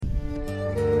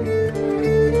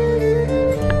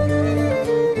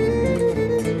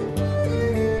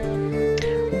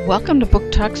Welcome to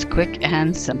Book Talks Quick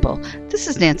and Simple. This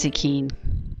is Nancy Keene.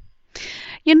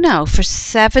 You know, for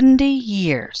 70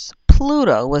 years,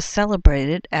 Pluto was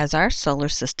celebrated as our solar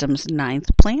system's ninth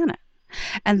planet.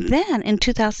 And then in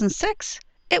 2006,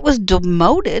 it was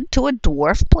demoted to a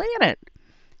dwarf planet.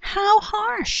 How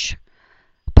harsh!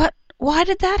 But why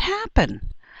did that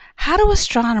happen? How do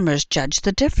astronomers judge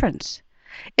the difference?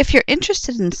 If you're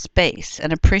interested in space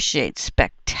and appreciate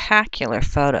spectacular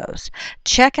photos,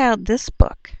 check out this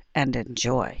book and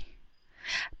enjoy.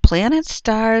 Planets,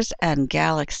 Stars, and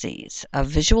Galaxies, a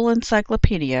visual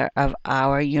encyclopedia of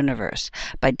our universe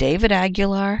by David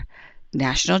Aguilar,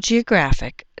 National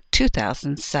Geographic,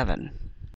 2007.